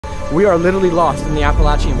We are literally lost in the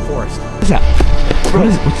Appalachian forest. What is that? Bro,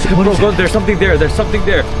 what is that? There's something there. There's something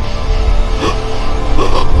there.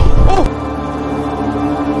 Oh!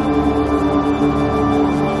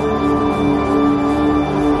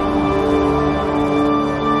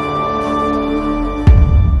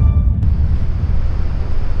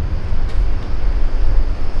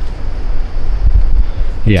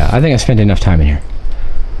 Yeah, I think I spent enough time in here.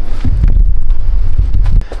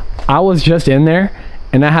 I was just in there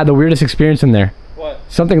and I had the weirdest experience in there. What?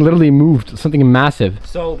 Something literally moved, something massive.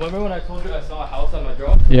 So remember when I told you I saw a house on my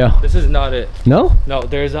drone? Yeah. This is not it. No? No,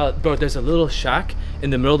 there's a little shack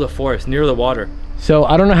in the middle of the forest near the water. So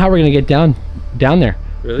I don't know how we're gonna get down there.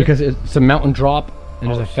 Really? Because it's a mountain drop and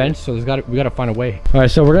there's a fence, so we gotta find a way. All right,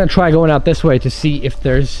 so we're gonna try going out this way to see if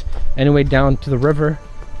there's any way down to the river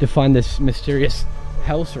to find this mysterious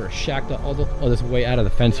house or a shack. Oh, there's a way out of the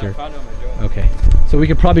fence here. I found it on my drone. Okay, so we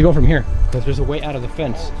could probably go from here because there's a way out of the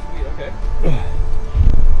fence. Oh, sweet, okay.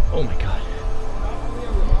 Oh my god.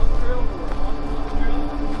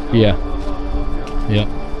 Yeah. Yeah.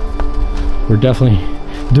 We're definitely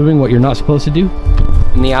doing what you're not supposed to do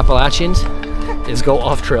in the Appalachians is go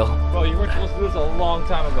off trail. Bro, you weren't supposed to do this a long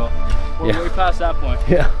time ago. We're way past that point.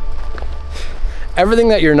 Yeah. Everything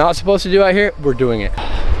that you're not supposed to do out here, we're doing it.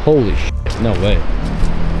 Holy shit, no way.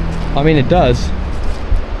 I mean, it does,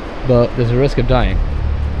 but there's a risk of dying.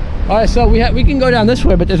 All right, so we can go down this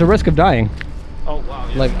way, but there's a risk of dying. Oh wow.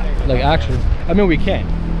 Yeah, like actually, I mean, we can.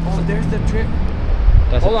 Oh, there's the trip.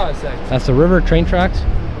 Hold on a sec. That's the river train tracks.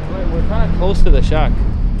 We're kind of close to the shack.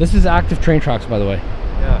 This is active train tracks, by the way.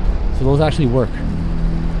 Yeah. So those actually work.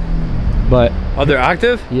 But oh, they're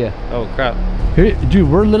active? Yeah. Oh crap. Here, dude,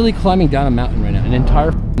 we're literally climbing down a mountain right now, an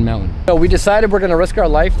entire mountain. So we decided we're gonna risk our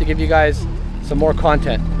life to give you guys some more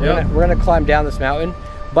content. We're gonna climb down this mountain.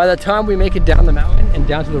 By the time we make it down the mountain and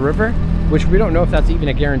down to the river, which we don't know if that's even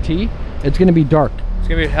a guarantee, it's gonna be dark. It's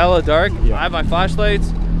gonna be hella dark. Yeah. I have my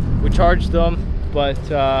flashlights. We charged them, but it's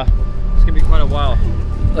gonna be quite a while.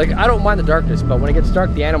 Like, I don't mind the darkness, but when it gets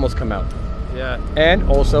dark, the animals come out. Yeah. And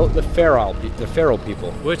also the feral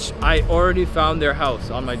people. Which I already found their house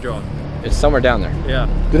on my drone. It's somewhere down there. Yeah.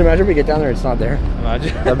 Dude, imagine we get down there and it's not there.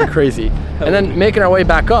 Imagine. That'd be crazy. And then making our way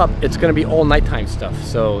back up, it's gonna be all nighttime stuff.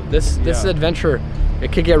 So this adventure,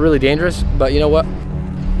 it could get really dangerous, but you know what?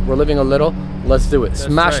 We're living a little, let's do it. That's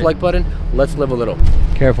Smash the like button, let's live a little.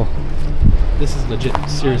 Careful. This is legit,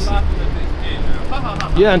 seriously.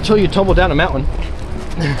 Yeah, until you tumble down a mountain.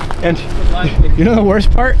 And you know the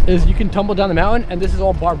worst part is you can tumble down the mountain and this is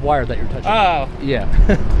all barbed wire that you're touching. Oh. Yeah.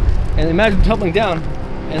 And imagine tumbling down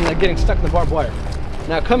and like getting stuck in the barbed wire.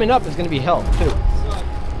 Now coming up is gonna be hell too.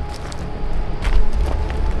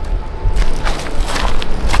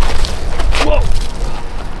 Whoa!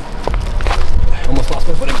 Almost lost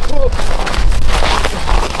my footing. Whoa!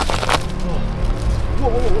 Whoa,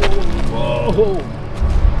 whoa, whoa, whoa, whoa.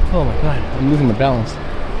 Oh my god, I'm losing my balance.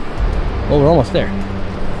 Oh, we're almost there.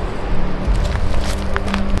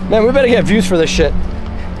 Man, we better get views for this shit.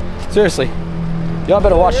 Seriously. Y'all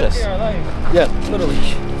better watch this. Yeah, literally.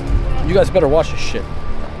 You guys better watch this shit.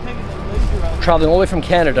 Traveling all the way from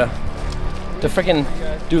Canada to freaking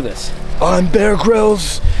do this. I'm Bear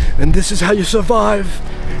Grylls, and this is how you survive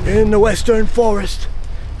in the western forest.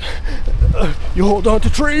 You hold on to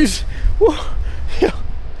trees. Whoa. Yeah.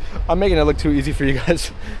 I'm making it look too easy for you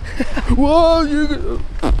guys. Whoa, you.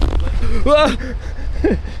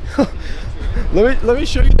 Let me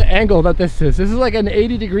show you the angle that this is. This is like an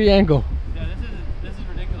 80-degree angle. Yeah, this is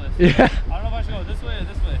ridiculous. Yeah. I don't know if I should go this way or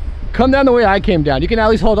this way. Come down the way I came down. You can at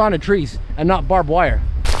least hold on to trees and not barbed wire.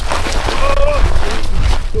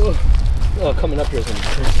 Oh, coming up here is gonna be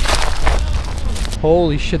crazy.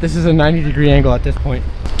 Holy shit, this is a 90-degree angle at this point.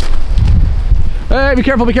 Hey, be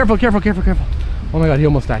careful, be careful, careful, careful, careful. Oh my god, he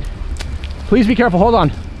almost died. Please be careful, hold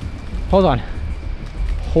on. Hold on.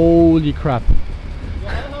 Holy crap. Yo,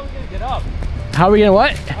 how the hell are we gonna get up? How are we gonna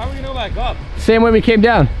what? How are we gonna go back up? Same way we came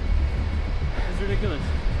down. It's ridiculous.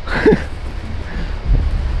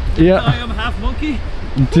 Yeah. I am half monkey.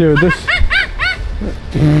 Dude, this.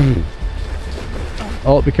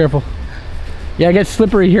 Oh, be careful. Yeah, it gets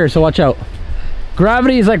slippery here, so watch out.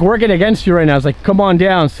 Gravity is like working against you right now. It's like, come on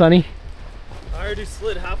down, sonny. I already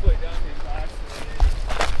slid halfway down here.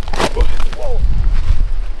 Whoa.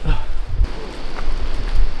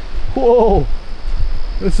 Whoa.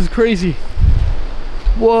 This is crazy.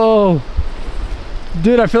 Whoa.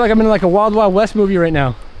 Dude, I feel like I'm in like a Wild Wild West movie right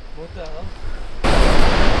now. What the hell?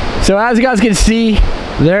 So as you guys can see,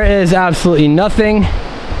 there is absolutely nothing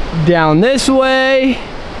down this way,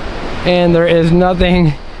 and there is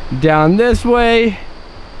nothing down this way.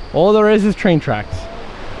 All there is train tracks.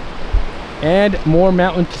 and more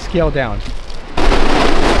mountain to scale down.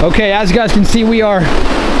 Okay, as you guys can see, we are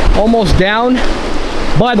almost down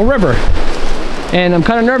by the river. And I'm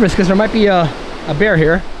kind of nervous because there might be a bear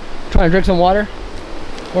here trying to drink some water,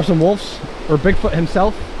 or some wolves, or Bigfoot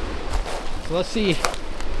himself. So let's see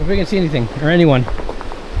if we can see anything or anyone.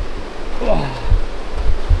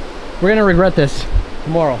 We're gonna regret this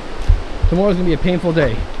tomorrow. Tomorrow's gonna be a painful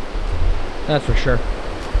day. That's for sure.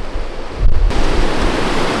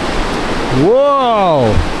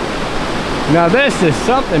 Whoa! Now this is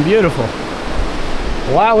something beautiful.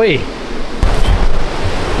 Wowee.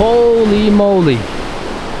 Holy moly.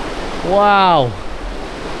 Wow.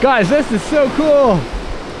 Guys, this is so cool.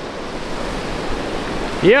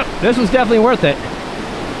 Yep, this was definitely worth it.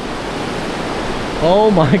 Oh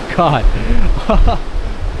my God.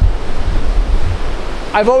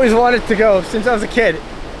 I've always wanted to go since I was a kid.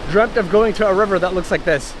 Dreamt of going to a river that looks like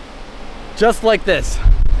this. Just like this.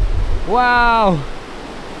 Wow.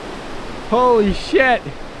 Holy shit.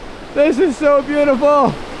 This is so beautiful.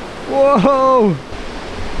 Whoa.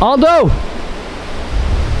 Aldo.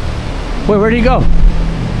 Wait, where'd he go?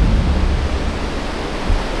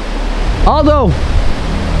 Aldo.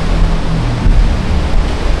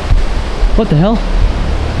 What the hell?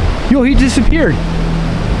 Yo, he disappeared.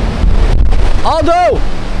 Aldo!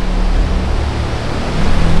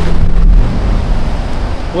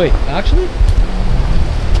 Wait, actually?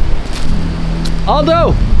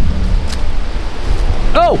 Aldo!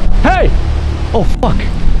 Oh, hey! Oh, fuck.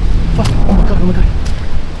 Fuck. Oh my God, oh my God.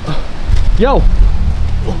 Yo!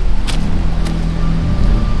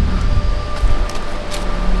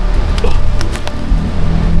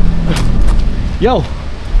 Yo!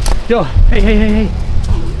 Yo! Hey, hey, hey, hey!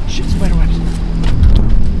 Oh, shit, spider webs.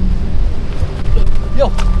 Yo!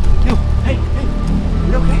 Yo! Hey, hey!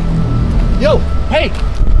 You okay? Yo! Hey!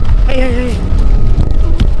 Hey, hey, hey!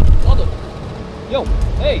 Aldo! Yo!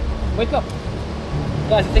 Hey! Wake up!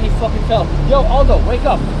 Guys, I think he fucking fell. Yo, Aldo, wake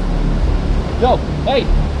up! Yo! Hey!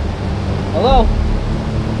 Hello?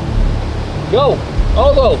 Yo!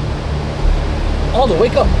 Aldo! Aldo,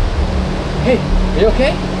 wake up! Hey! Are you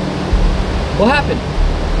okay? What happened?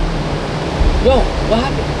 Yo! What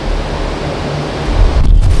happened?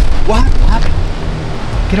 What happened?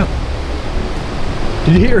 Get up.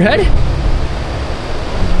 Did you hit your head?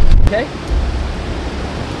 Okay.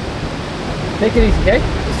 Take it easy, okay?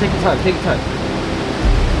 Just take your time, take your time.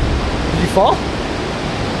 Did you fall?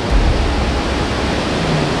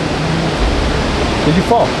 Did you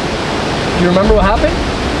fall? Do you remember what happened?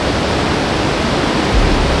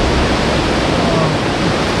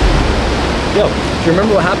 Yo, do you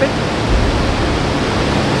remember what happened?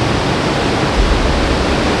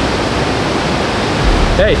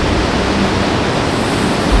 Hey.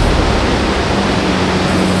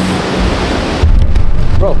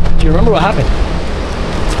 Bro, do you remember what happened?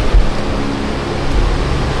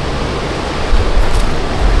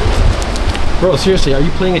 Bro, seriously, are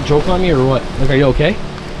you playing a joke on me or what? Like, are you okay?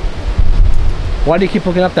 Why do you keep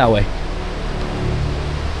looking up that way?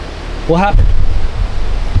 What happened?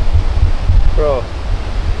 Bro.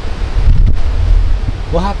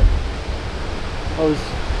 What happened?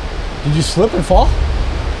 Did you slip and fall?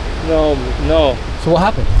 No. So what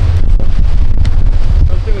happened?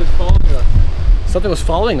 Something was following us. Something was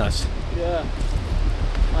following us? Yeah.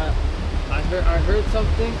 I heard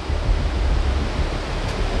something.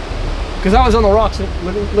 Because I was on the rocks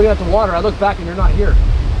looking at the water. I looked back and you're not here.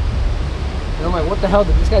 And I'm like, what the hell?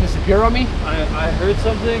 Did this guy disappear on me? I heard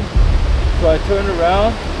something, so I turned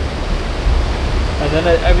around, and then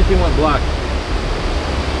everything went black.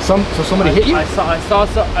 So somebody hit you? I saw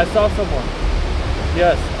someone.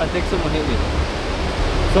 Yes, I think someone hit me.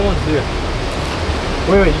 Someone's here.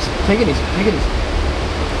 Wait, just take it easy. Take it easy.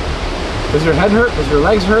 Does your head hurt? Does your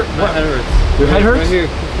legs hurt? My head hurts. Your head hurts? Right here.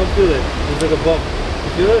 Come feel it. There's like a bump.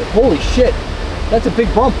 You feel it? Holy shit. That's a big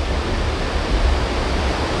bump.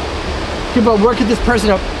 Okay, but where could this person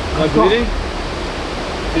up? Am I bleeding?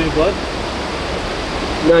 Bleeding blood?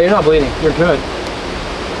 No, you're not bleeding. You're good.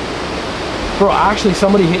 Bro, actually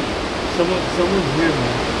somebody hit you. Someone's here,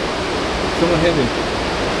 man. Someone hit me.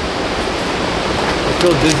 I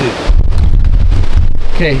feel dizzy.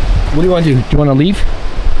 Okay, what do you want to do? Do you want to leave?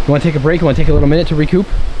 You want to take a break? You want to take a little minute to recoup?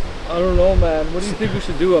 I don't know, man. What do you think we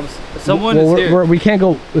should do? Someone is here. We can't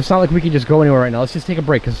go. It's not like we can just go anywhere right now. Let's just take a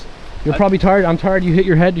break because you're probably tired. I'm tired. You hit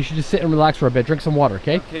your head. You should just sit and relax for a bit. Drink some water,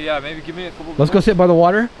 okay? Okay, yeah. Maybe give me a couple. Let's go sit by the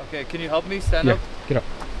water. Okay, can you help me stand up? Get up.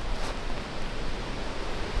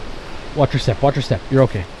 Watch your step. Watch your step. You're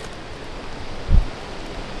okay.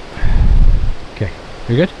 Okay.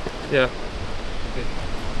 You're good? Yeah. Okay.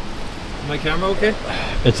 My camera okay?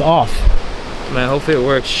 It's off. Man, hopefully it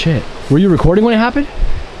works. Shit. Were you recording when it happened?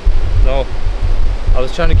 No. I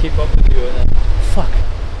was trying to keep up with you and then... Fuck.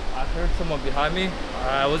 I heard someone behind me.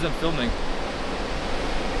 I wasn't filming.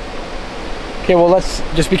 Okay, well let's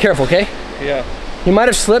just be careful, okay? Yeah. He might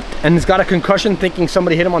have slipped and he's got a concussion thinking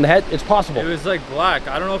somebody hit him on the head. It's possible. It was like black.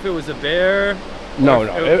 I don't know if it was a bear. No.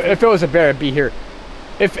 If it was a bear, it'd be here.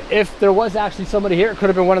 If there was actually somebody here, it could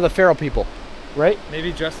have been one of the feral people, right?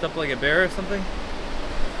 Maybe dressed up like a bear or something.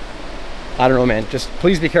 I don't know, man. Just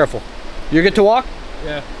please be careful. You get to walk?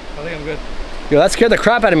 Yeah, I think I'm good. Yo, that scared the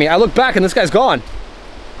crap out of me. I look back and this guy's gone.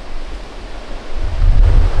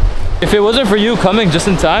 If it wasn't for you coming just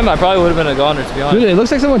in time, I probably would have been a goner, to be honest. Dude, it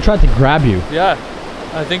looks like someone tried to grab you. Yeah,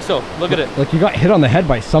 I think so. Look at it. Like you got hit on the head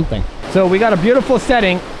by something. So we got a beautiful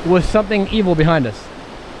setting with something evil behind us.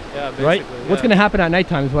 Yeah, basically. Right? Yeah. What's gonna happen at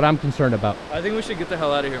nighttime is what I'm concerned about. I think we should get the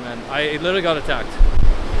hell out of here, man. I literally got attacked.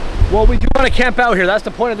 Well, we do want to camp out here. That's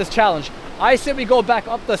the point of this challenge. I said we go back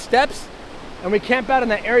up the steps and we camp out in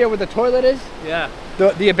that area where the toilet is. Yeah.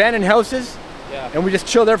 The abandoned houses. Yeah. And we just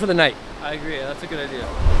chill there for the night. I agree. That's a good idea.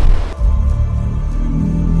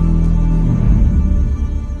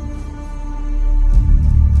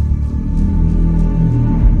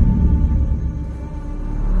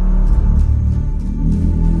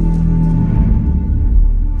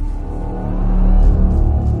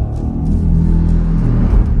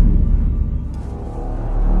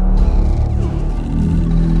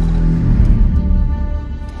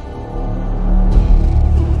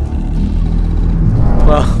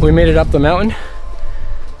 Well, we made it up the mountain.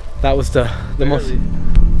 That was the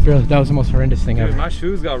most horrendous thing ever. My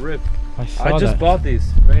shoes got ripped. I just bought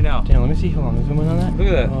these right now. Damn, let me see. Hold on, zoom in on that. Look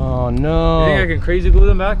at that. Oh no. You think I can crazy glue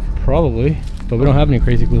them back? Probably, but we don't have any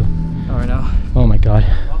crazy glue. All right now. Oh my god.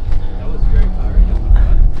 That was very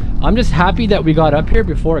tiring. I'm just happy that we got up here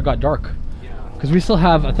before it got dark. Yeah. Because we still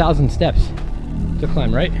have 1,000 steps to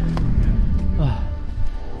climb, right? Oh.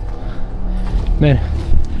 Man,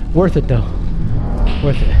 worth it though.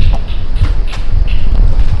 Worth it.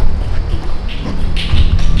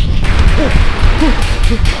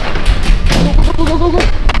 Go, go, go, go, go.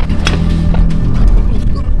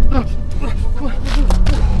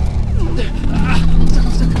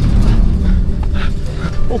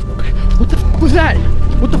 Oh, what the f was that?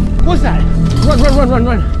 What the f was that? Run, run, run, run,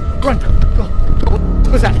 run. Run. Go.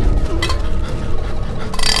 What was that?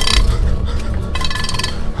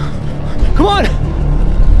 Come on.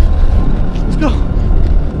 Let's go.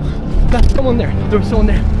 That's someone there. There was someone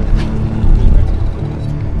there.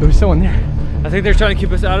 There was someone there. I think they're trying to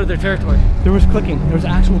keep us out of their territory. There was clicking. There was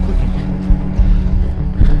actual clicking.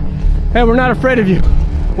 Hey, we're not afraid of you.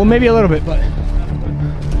 Well, maybe a little bit, but...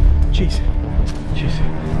 Jeez.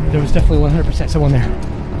 Jeez. There was definitely 100% someone there.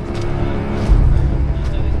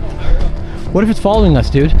 What if it's following us,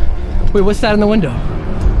 dude? Wait, what's that in the window?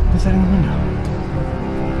 What's that in the window?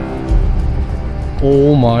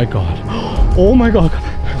 Oh my god. Oh my god.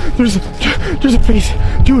 There's a face.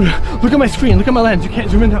 Dude, look at my screen. Look at my lens. You can't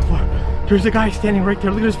zoom in that far. There's a guy standing right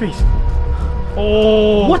there. Look at his face.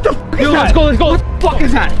 Oh. What the fuck is that? Let's go, let's go. What the fuck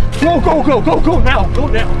is that? Go, go, go, go, go now. Go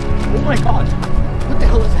now. Oh my god. What the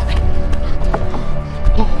hell is that?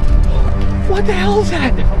 Oh. What the hell is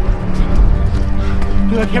that?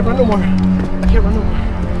 Dude, I can't run no more. I can't run no more.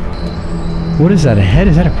 What is that? A head?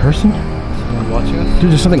 Is that a person? Someone watching us?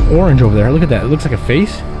 Dude, there's something orange over there. Look at that. It looks like a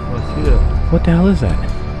face. I see that. What the hell is that?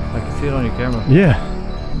 I can see it on your camera. Yeah.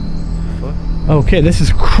 What? Okay, this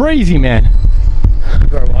is crazy, man.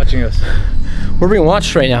 People are watching us. We're being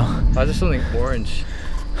watched right now. Why is there something orange?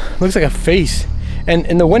 Looks like a face. And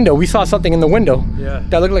in the window, we saw something in the window. Yeah.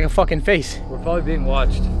 That looked like a fucking face. We're probably being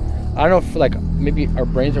watched. I don't know if like maybe our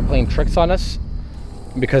brains are playing tricks on us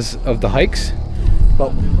because of the hikes.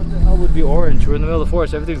 But what the hell would be orange? We're in the middle of the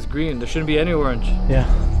forest. Everything's green. There shouldn't be any orange. yeah.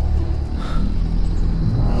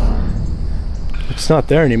 It's not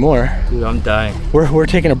there anymore. Dude, I'm dying. We're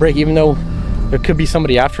taking a break, even though there could be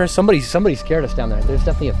somebody after us. Somebody scared us down there. There's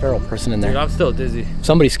definitely a feral person in there. Dude, I'm still dizzy.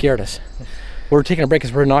 Somebody scared us. We're taking a break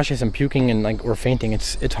because we're nauseous and puking and like we're fainting.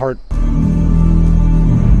 It's hard.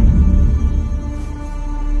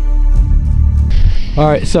 All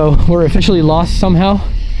right, so we're officially lost somehow.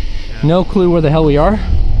 Yeah. No clue where the hell we are,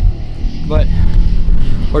 but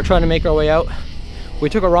we're trying to make our way out. We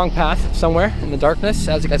took a wrong path somewhere in the darkness.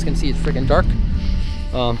 As you guys can see, it's freaking dark.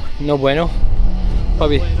 No bueno.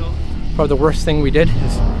 Probably the worst thing we did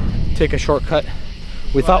is take a shortcut.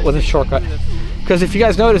 We thought was a shortcut. Because if you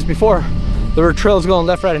guys noticed before, there were trails going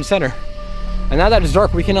left, right, and center. And now that it's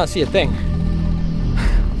dark, we cannot see a thing.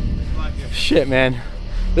 Shit, man.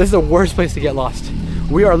 This is the worst place to get lost.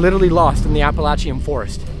 We are literally lost in the Appalachian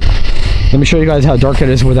forest. Let me show you guys how dark it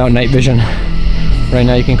is without night vision. right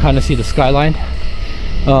now. You can kind of see the skyline.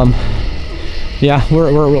 Yeah,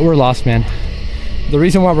 we're lost, man. The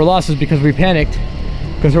reason why we're lost is because we panicked,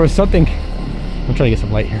 because there was something. I'm trying to get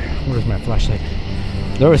some light here. Where's my flashlight?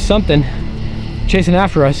 There was something chasing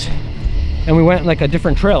after us, and we went like a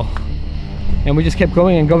different trail, and we just kept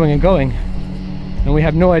going and going and going, and we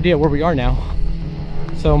have no idea where we are now.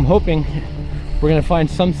 So I'm hoping we're gonna find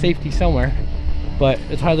some safety somewhere, but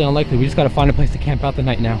it's highly unlikely. We just gotta find a place to camp out the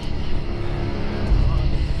night now.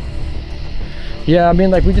 Yeah, I mean,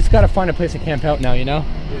 like, we just gotta find a place to camp out now, you know?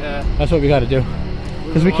 Yeah. That's what we gotta do.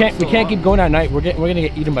 Because we can't keep going at night. We're gonna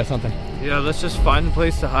get eaten by something. Yeah, let's just find a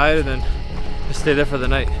place to hide and then just stay there for the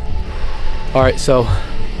night. All right, so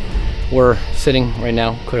we're sitting right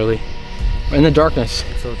now, clearly, in the darkness.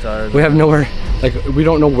 I'm so tired. We have nowhere, like, we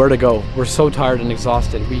don't know where to go. We're so tired and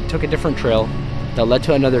exhausted. We took a different trail that led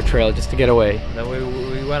to another trail just to get away. Then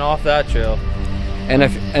we went off that trail.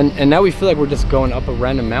 And now we feel like we're just going up a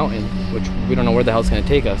random mountain, which we don't know where the hell it's gonna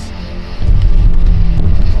take us.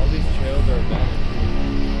 All these trails are abandoned.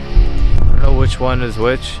 I don't know which one is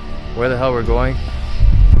which, where the hell we're going.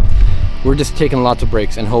 We're just taking lots of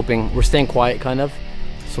breaks and hoping, we're staying quiet kind of,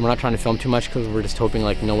 so we're not trying to film too much because we're just hoping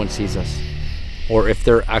like no one sees us. Or if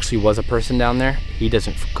there actually was a person down there, he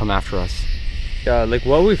doesn't come after us. Yeah, like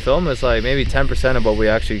what we film is like maybe 10% of what we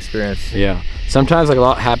actually experience. Yeah. Sometimes like a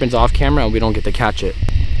lot happens off camera and we don't get to catch it.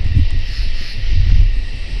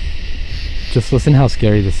 Just listen how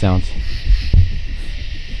scary this sounds.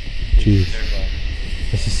 Jeez.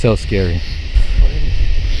 This is so scary.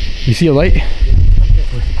 You see a light?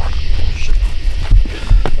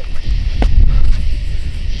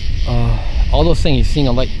 All those things, seeing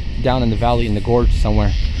a light down in the valley in the gorge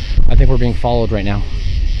somewhere. I think we're being followed right now.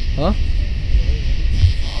 Huh?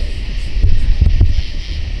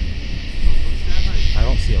 I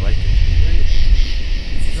don't see a light.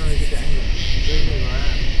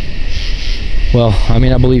 Well, I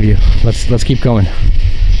mean, I believe you. Let's keep going.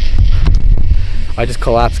 I just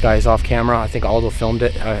collapsed, guys, off camera. I think Aldo filmed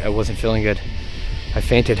it. I wasn't feeling good. I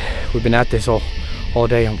fainted. We've been at this all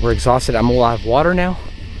day. We're exhausted. I'm all out of water now.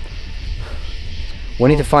 We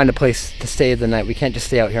need to find a place to stay the night. We can't just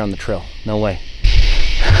stay out here on the trail. No way.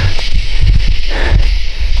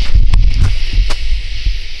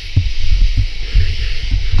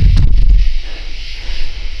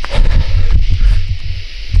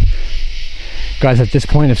 Guys, at this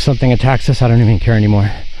point, if something attacks us, I don't even care anymore.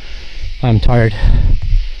 I'm tired.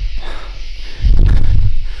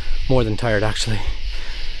 More than tired, actually.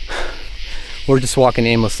 We're just walking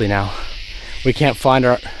aimlessly now. We can't find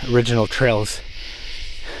our original trails.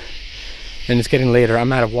 And it's getting later.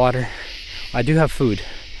 I'm out of water. I do have food,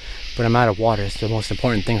 but I'm out of water. It's the most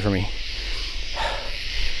important thing for me.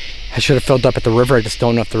 I should have filled up at the river. I just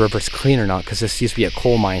don't know if the river's clean or not, because this used to be a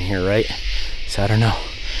coal mine here, right? So I don't know.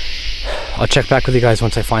 I'll check back with you guys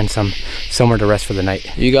once I find somewhere to rest for the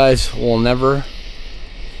night. You guys will never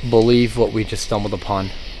believe what we just stumbled upon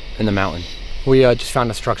in the mountain. We just found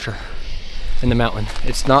a structure in the mountain.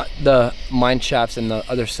 It's not the mine shafts and the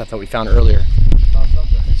other stuff that we found earlier.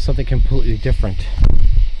 Something completely different.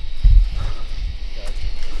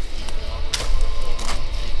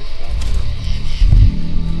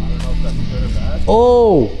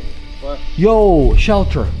 Oh! What? Yo,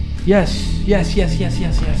 shelter. Yes.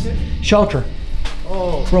 Shelter.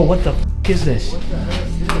 Oh. Bro, what the f is this? What the heck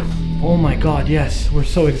is this? Oh my god, yes. We're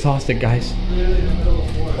so exhausted, guys.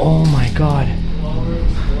 Oh my god.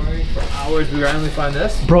 For hours we randomly find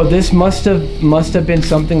this? Bro, this must have been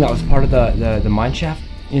something that was part of the mine shaft,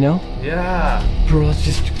 you know? Yeah. Bro, let's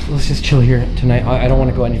just chill here tonight. I don't want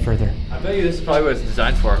to go any further. I bet you this is probably what it's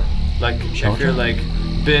designed for. Like shelter? If you're like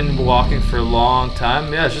been walking for a long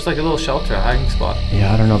time, yeah, it's just like a little shelter, a hiking spot.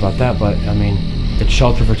 Yeah, I don't know about that, but I mean, it's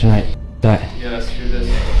shelter for tonight. That. Yeah, let's do this.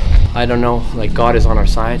 I don't know, like God is on our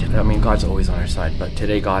side. I mean, God's always on our side, but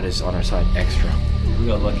today God is on our side extra. We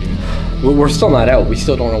got lucky. We're still not out. We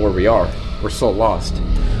still don't know where we are. We're still lost.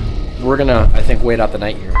 We're gonna, I think, wait out the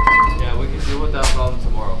night here. Yeah, we can deal with that problem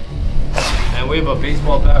tomorrow. And we have a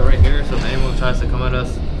baseball bat right here, so if anyone tries to come at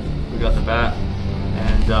us, we got the bat.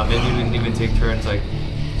 And maybe we can even take turns, like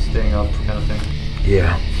staying up kind of thing.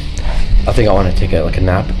 Yeah. I think I want to take like a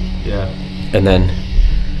nap. Yeah. And then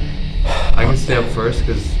I can stay up first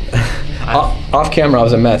because off camera I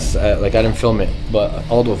was a mess. Like I didn't film it, but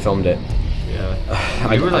Aldo filmed it. Yeah.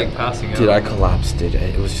 We were like passing out. Dude, I collapsed, dude.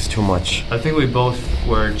 It was just too much. I think we both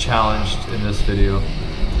were challenged in this video.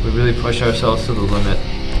 We really pushed ourselves to the limit.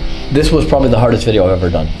 This was probably the hardest video I've ever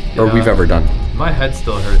done, or we've ever done. My head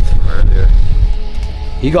still hurts from earlier.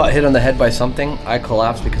 He got hit on the head by something. I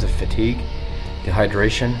collapsed because of fatigue,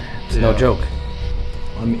 dehydration. It's no joke.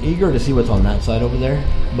 I'm eager to see what's on that side over there,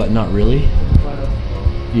 but not really.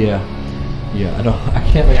 Yeah. Yeah, I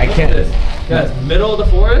can't. Yeah, it's middle of the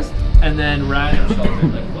forest and then random shelter.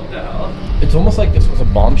 Like, what the hell? It's almost like this was a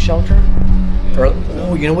bomb shelter. Yeah. Or,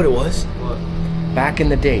 oh, you know what it was? What? Back in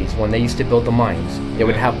the days when they used to build the mines, they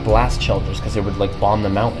would have blast shelters because they would like bomb the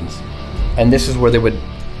mountains. And this is where they would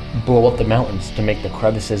blow up the mountains to make the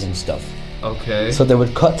crevices and stuff. Okay. So they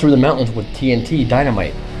would cut through the mountains with TNT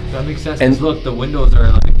dynamite. That makes sense. And look, the windows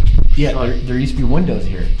are like... Yeah, there used to be windows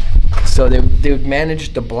here. So they would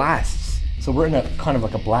manage the blasts. So we're in a kind of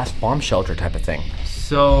like a blast bomb shelter type of thing.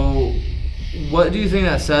 So what do you think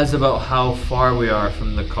that says about how far we are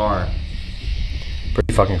from the car?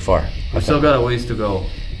 Pretty fucking far. We still got a ways to go.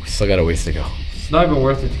 We still got a ways to go. It's not even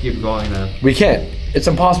worth it to keep going then. We can't. It's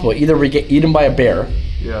impossible. Either we get eaten by a bear,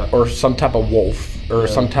 yeah, or some type of wolf, or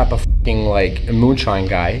some type of fucking like moonshine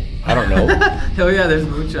guy. I don't know. Oh yeah, there's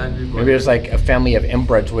moonshine people. Maybe there's like a family of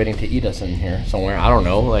inbreds waiting to eat us in here somewhere. I don't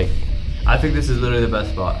know. Like, I think this is literally the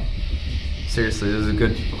best spot. Seriously, this is a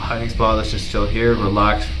good hiding spot. Let's just chill here,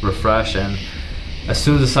 relax, refresh, and as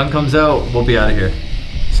soon as the sun comes out, we'll be out of here.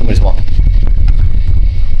 Somebody's walking.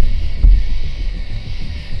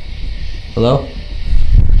 Hello?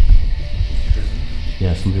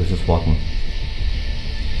 Yeah, somebody was just walking.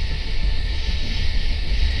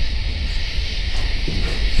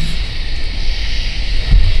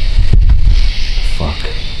 Fuck.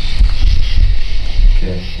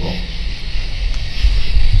 Okay, well.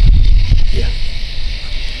 Yeah.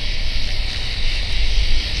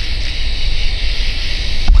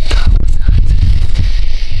 What the hell was that?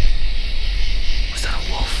 Was that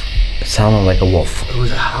a wolf? It sounded like a wolf. It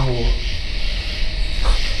was a howl.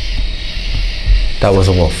 That was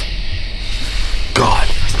a wolf. God.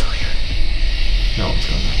 I still hear it. No, it's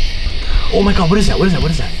gone now. Oh my god, what is that? What is that?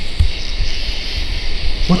 What is that?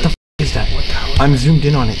 What the f is that? What the hell is I'm zoomed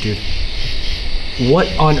in on it, dude. What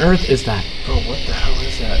on earth is that? Bro, what the hell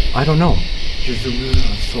is that? I don't know. You're zooming in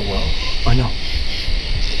on it so well. I know.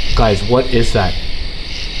 Guys, what is that?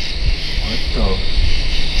 What the?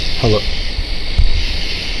 Hello.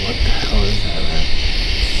 What the hell is that, man?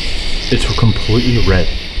 It's completely red.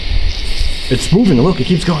 It's moving, look, it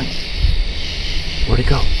keeps going. Where'd it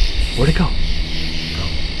go? Where'd it go?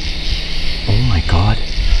 Oh my god.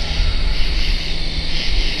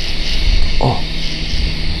 Oh.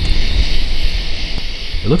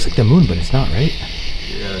 It looks like the moon, but it's not, right?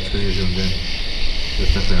 Yeah, it's because you're zoomed in.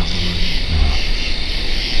 It's definitely not the moon.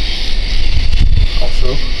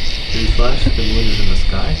 Also, newsflash, the moon is in the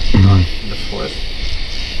sky, not in the forest.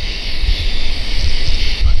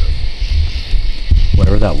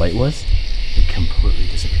 Whatever that light was, it completely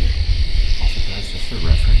disappeared. Also guys, just for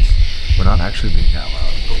reference, we're not actually being that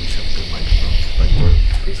loud, but we just have a good microphone. Like we're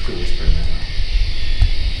basically whispering right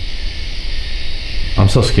now. I'm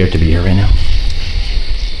so scared to be here right now.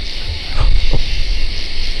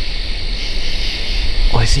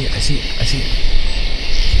 Oh, I see it, I see it, I see it.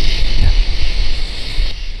 Yeah.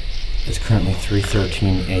 It's currently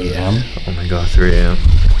 3:13 a.m. Oh my god, 3 a.m.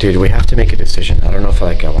 Dude, we have to make a decision. I don't know if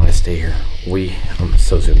I want to stay here. I'm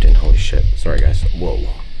so zoomed in, holy shit. Sorry guys, whoa. Yeah,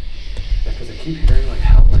 because I keep hearing like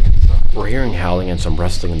howling and stuff. We're hearing howling and some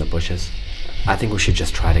rustling in the bushes. I think we should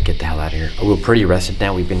just try to get the hell out of here. We're pretty rested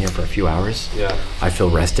now. We've been here for a few hours. Yeah. I feel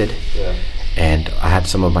rested. Yeah. And I had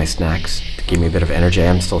some of my snacks to give me a bit of energy. I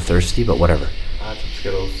am still thirsty, but whatever. I had some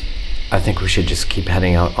Skittles. I think we should just keep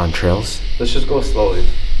heading out on trails. Let's just go slowly.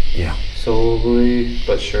 Yeah. Slowly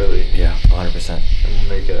but surely. Yeah, 100%. And we'll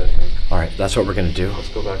make it, I think. All right, that's what we're gonna do. Let's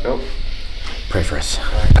go back out. Pray for us.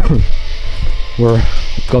 We're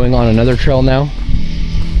going on another trail now.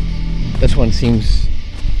 This one seems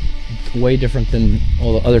way different than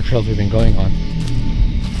all the other trails we've been going on.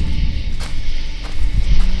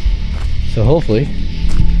 So hopefully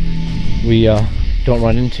we don't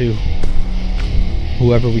run into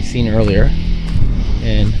whoever we've seen earlier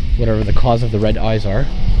and whatever the cause of the red eyes are.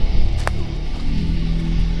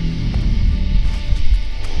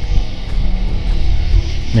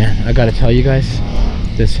 Man, I gotta tell you guys,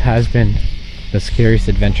 this has been the scariest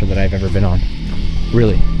adventure that I've ever been on.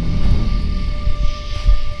 Really.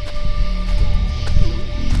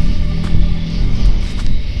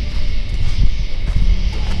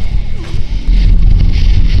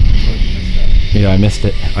 Yeah, I missed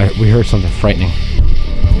it. We heard something frightening.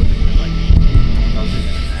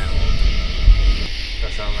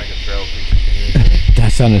 That sounded like a feral creature.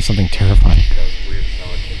 That sounded something terrifying. That was weird. It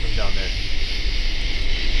sounded like it came from down there.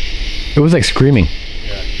 It was like screaming.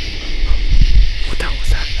 Yeah. What the hell was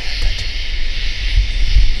that?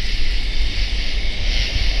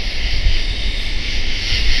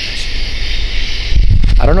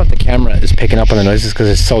 I don't know if the camera is picking up on the noises because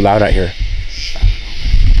it's so loud out here.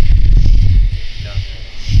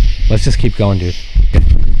 Let's just keep going, dude.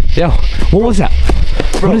 Yo, what was that?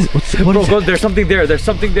 Bro, what is there's something there. There's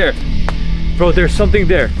something there. Bro, there's something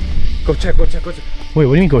there. Go check, go check, go check. Wait,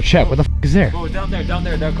 what do you mean go check? What the f is there? Bro, down there.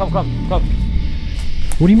 Come.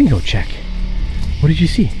 What do you mean go check? What did you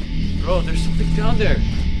see? Bro, there's something down there.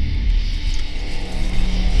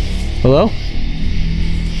 Hello?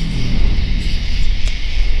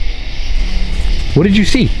 What did you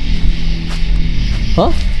see?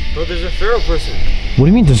 Huh? Bro, there's a feral person. What do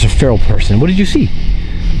you mean there's a feral person? What did you see?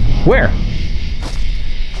 Where?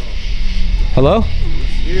 Hello?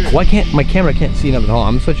 Why can't my camera can't see nothing? Hold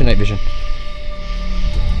on, I'm switching night vision.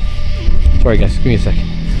 Sorry guys, give me a sec.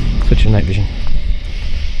 Switching night vision.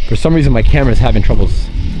 For some reason my camera's having troubles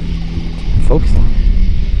focusing.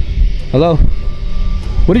 Hello?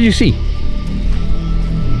 What did you see?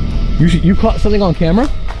 You caught something on camera?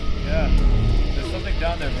 Yeah. There's something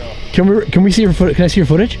down there, bro. Can we see your footage? Can I see your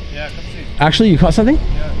footage? Yeah, come see. Actually, you caught something?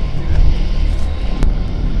 Yeah.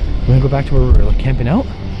 You wanna go back to where we were like camping out?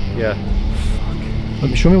 Yeah.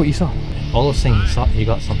 Fuck. Show me what you saw. All those things, you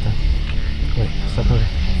got something. Wait, step over.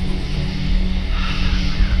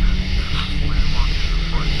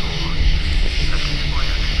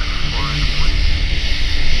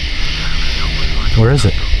 Where is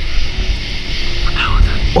it?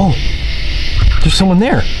 Oh, there's someone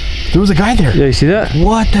there. There was a guy there. Yeah, you see that?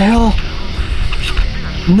 What the hell?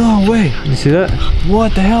 No way. You see that?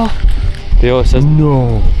 What the hell? Yo, it says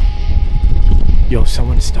no. Yo,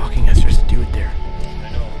 someone's stalking us. There's a dude there.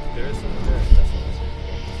 I know. There is someone there. That's what I'm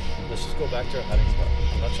saying. Let's just go back to our hiding spot.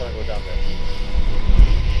 I'm not trying to go down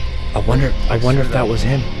there. I wonder if that was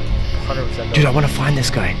him. 100%. Dude, I want to find this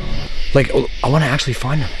guy. Like, I want to actually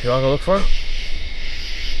find him. You want to go look for him?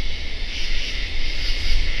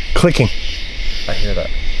 Clicking. I hear that.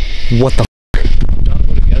 What the f? I'm trying to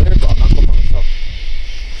go together, but I'm not going by myself.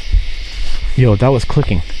 Yo, that was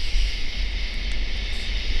clicking.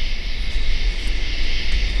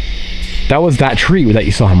 That was that tree that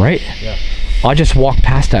you saw him, right? Yeah. I just walked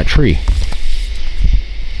past that tree.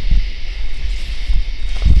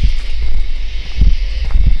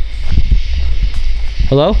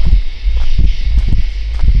 Hello?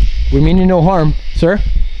 We mean you no harm, sir.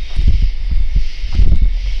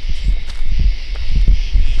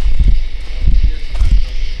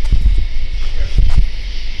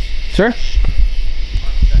 Sir?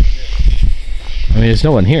 I mean, there's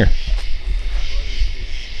no one here.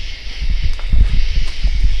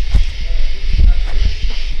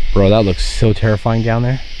 Bro, that looks so terrifying down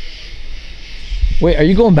there. Wait, are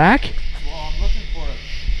you going back? Well, I'm looking for it.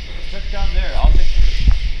 Check down there. I'll take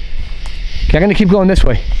it. Okay, I'm gonna keep going this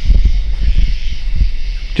way.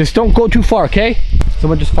 Just don't go too far, okay?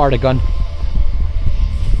 Someone just fired a gun.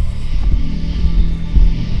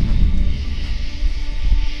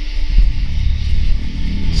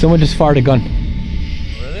 Someone just fired a gun.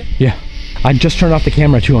 Really? Yeah. I just turned off the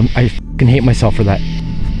camera too. I fucking hate myself for that.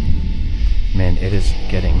 Man, it is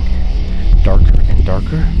getting darker and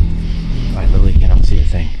darker. I literally cannot see a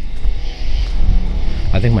thing.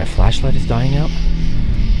 I think my flashlight is dying out.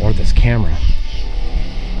 Or this camera.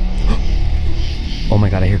 Oh my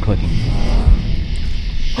god, I hear clicking.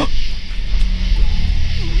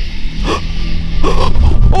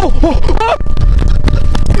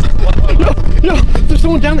 Yo, there's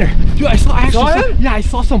someone down there. Dude, I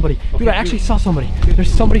saw somebody. Dude, I actually saw somebody.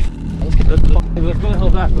 There's somebody. Let's get the fuck. Let's go the hell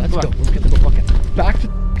back. Let's go. Let's get the fucking back to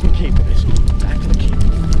the cave, boys. Back to the cave.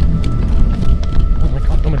 Oh my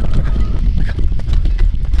god. Oh my god. Oh my god.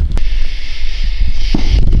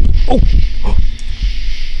 Oh my god. Oh.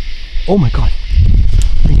 Oh my god.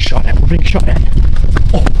 We're being shot at. We're being shot at.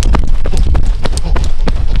 Oh.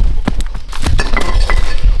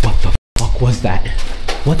 What the fuck was that?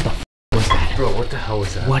 What the fuck was that? Bro, what the hell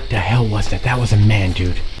was that? What the hell was that? That was a man,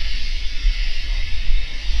 dude.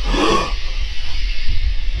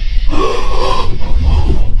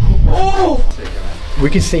 We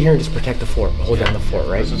can stay here and just protect the fort, hold down the fort,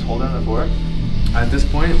 right? Let's just hold down the fort. At this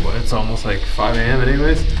point, well, it's almost like 5 a.m.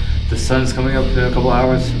 anyways. The sun's coming up in a couple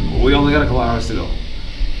hours. We only got a couple hours to go.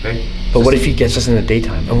 Okay? But what if he gets us in the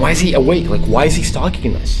daytime? And why is he awake? Like, why is he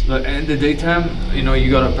stalking us? In the daytime, you know, you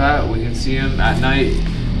got a bat. We can see him at night.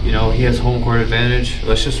 You know, he has home court advantage.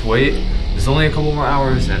 Let's just wait. There's only a couple more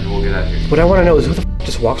hours and we'll get out of here. What I want to know is who the f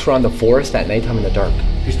just walks around the forest at nighttime in the dark?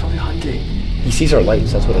 He's probably hunting. He sees our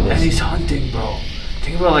lights, that's what it is. And he's hunting, bro.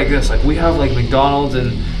 Think about it like this. Like, we have like McDonald's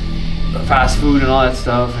and fast food and all that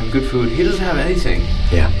stuff and good food. He doesn't have anything.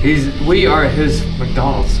 Yeah. We are his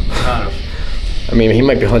McDonald's, kind of. I mean, he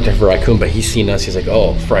might be hunting for raccoon, but he's seen us. He's like,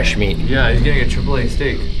 oh, fresh meat. Yeah, he's getting a AAA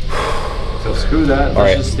steak. So screw that.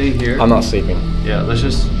 Let's just stay here. I'm not sleeping. Yeah,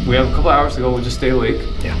 we have a couple hours to go. We'll just stay awake.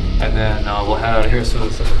 Yeah. And then we'll head out of here as soon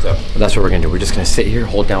as the sun comes up. That's what we're gonna do. We're just gonna sit here,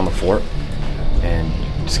 hold down the fort, and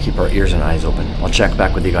just keep our ears and eyes open. I'll check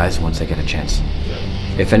back with you guys once I get a chance. Yeah.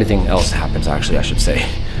 If anything else happens, actually, I should say.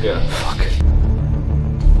 Yeah. Fuck.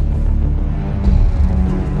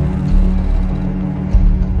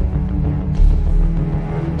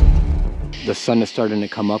 The sun is starting to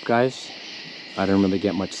come up, guys. I didn't really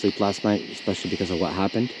get much sleep last night, especially because of what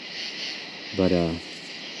happened. But we're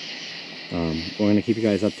gonna keep you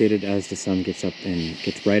guys updated as the sun gets up and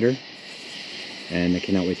gets brighter. And I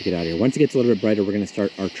cannot wait to get out of here. Once it gets a little bit brighter, we're gonna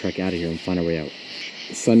start our trek out of here and find our way out.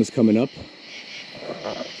 The sun is coming up.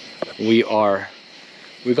 We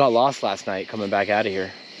got lost last night coming back out of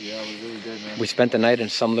here. Yeah, we really did, man. We spent the night in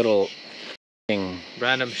some little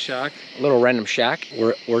random shack. Random shack.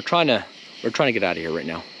 We're trying to get out of here right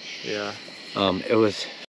now. Yeah. It was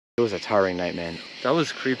a tiring night, man. That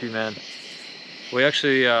was creepy, man. We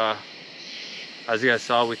actually, as you guys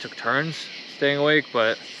saw, we took turns staying awake,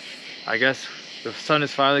 but I guess the sun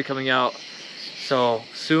is finally coming out. So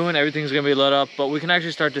soon everything's gonna be lit up, but we can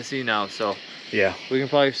actually start to see now. So yeah, we can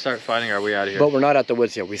probably start finding our way out of here. But we're not at the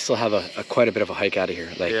woods yet. We still have quite a bit of a hike out of here.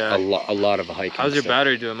 Like yeah. a lot of a hike. How's your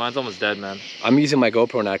battery doing? Mine's almost dead, man. I'm using my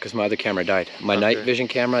GoPro now because my other camera died. My night vision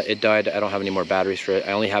camera, it died. I don't have any more batteries for it.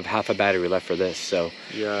 I only have half a battery left for this. So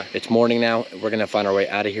yeah, it's morning now. We're gonna find our way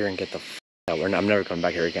out of here and get the f out. I'm never coming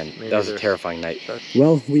back here again. That was a terrifying night.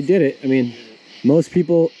 Well, we did it. I mean, most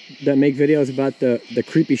people that make videos about the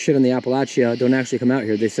creepy shit in the Appalachia don't actually come out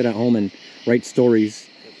here. They sit at home and write stories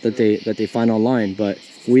that they find online. But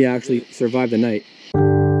we actually survived the night.